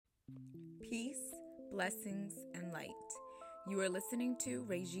Peace, blessings, and light. You are listening to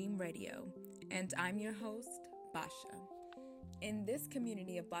Regime Radio, and I'm your host, Basha. In this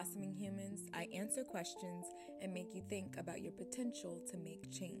community of blossoming humans, I answer questions and make you think about your potential to make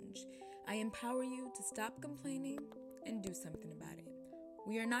change. I empower you to stop complaining and do something about it.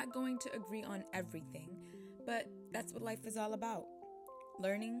 We are not going to agree on everything, but that's what life is all about.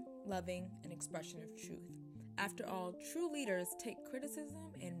 Learning, loving, and expression of truth. After all, true leaders take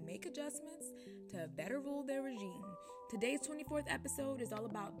criticism and make adjustments to better rule their regime. Today's 24th episode is all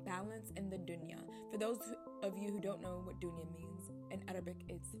about balance in the dunya. For those of you who don't know what dunya means, in Arabic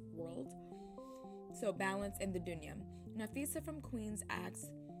it's world. So balance in the dunya. Nafisa from Queens asks,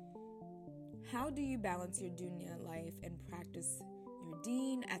 how do you balance your dunya life and practice your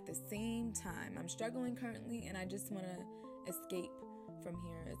deen at the same time? I'm struggling currently and I just want to escape from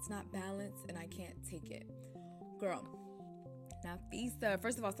here. It's not balanced and I can't take it. Girl, Nafisa,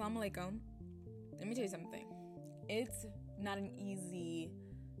 first of all, assalamu alaikum. Let me tell you something. It's not an easy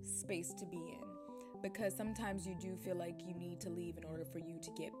space to be in because sometimes you do feel like you need to leave in order for you to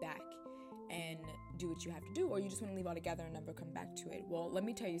get back and do what you have to do, or you just want to leave altogether and never come back to it. Well, let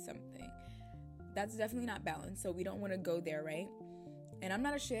me tell you something. That's definitely not balanced, so we don't want to go there, right? And I'm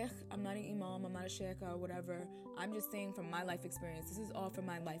not a sheikh, I'm not an imam, I'm not a sheikh or whatever. I'm just saying from my life experience. This is all from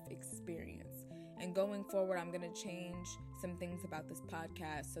my life experience. And going forward, I'm going to change some things about this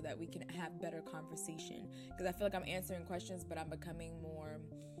podcast so that we can have better conversation. Because I feel like I'm answering questions, but I'm becoming more,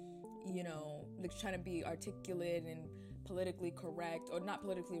 like trying to be articulate and politically correct. Or not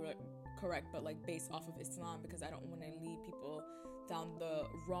politically correct, but like based off of Islam. Because I don't want to lead people down the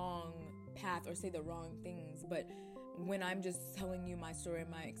wrong path or say the wrong things. But when I'm just telling you my story and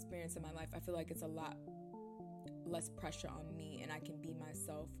my experience in my life, I feel like it's a lot less pressure on me and I can be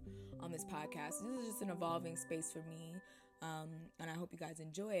myself on this podcast. This is just an evolving space for me, and I hope you guys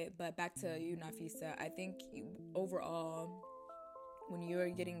enjoy it. But back to you, Nafisa. I think overall, when you're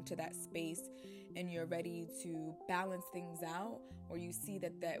getting to that space and you're ready to balance things out, or you see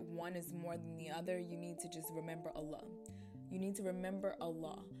that one is more than the other, you need to just remember Allah. You need to remember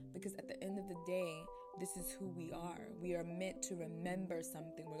Allah, because at the end of the day, this is who we are. We are meant to remember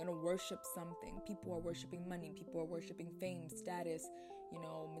something. We're going to worship something. People are worshiping money. People are worshiping fame, status,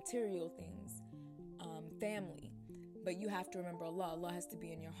 material things, family. But you have to remember Allah. Allah has to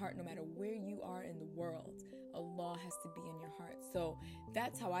be in your heart no matter where you are in the world. Allah has to be in your heart. So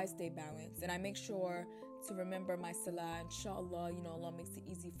that's how I stay balanced. And I make sure to remember my salah. Inshallah, Allah makes it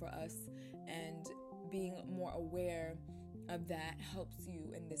easy for us. And being more aware of that helps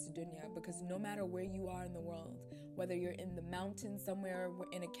you in this dunya, because no matter where you are in the world, whether you're in the mountains somewhere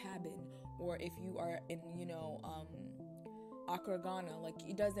in a cabin, or if you are in Accra, Ghana, like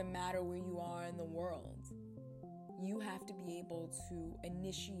it doesn't matter where you are in the world, you have to be able to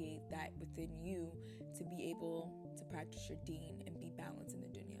initiate that within you to be able to practice your deen and be balanced in the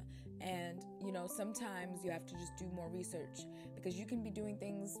dunya. And sometimes you have to just do more research, because you can be doing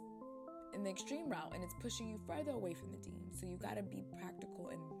things in the extreme route and it's pushing you further away from the deen. So you got to be practical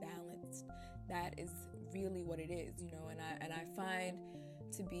and balanced. That is really what it is, and I find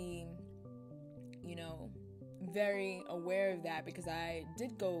to be very aware of that, because I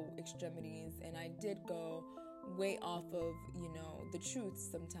did go extremities and I did go way off of the truth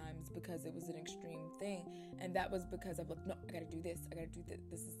sometimes, because it was an extreme thing, and that was because I'm like, no, I gotta do this, I gotta do this,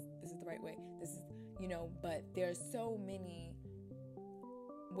 this is the right way, this is but there's so many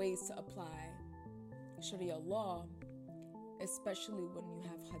ways to apply Sharia law, especially when you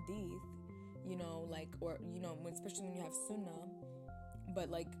have hadith, especially when you have sunnah. But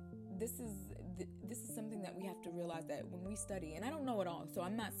this is something that we have to realize, that when we study, and I don't know it all, so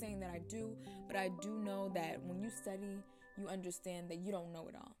I'm not saying that I do, but I do know that when you study, you understand that you don't know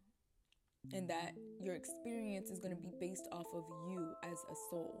it all, and that your experience is going to be based off of you as a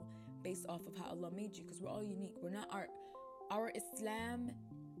soul, based off of how Allah made you, because we're all unique. We're not our Islam,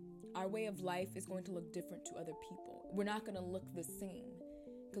 our way of life is going to look different to other people. We're not going to look the same,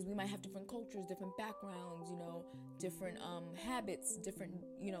 because we might have different cultures, different backgrounds, different habits, different,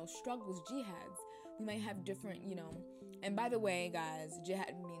 struggles, jihads. We might have different, and by the way, guys,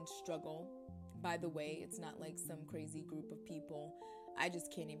 jihad means struggle. By the way, it's not like some crazy group of people. I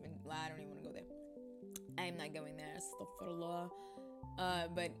just can't even lie. I don't even want to go there. I am not going there. Astaghfirullah.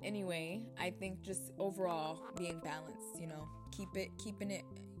 But anyway, I think just overall being balanced, keeping it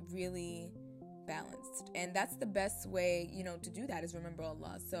really balanced. And that's the best way, to do that, is remember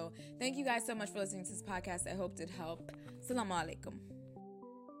Allah. So thank you guys so much for listening to this podcast. I hope it helped. Assalamu alaikum.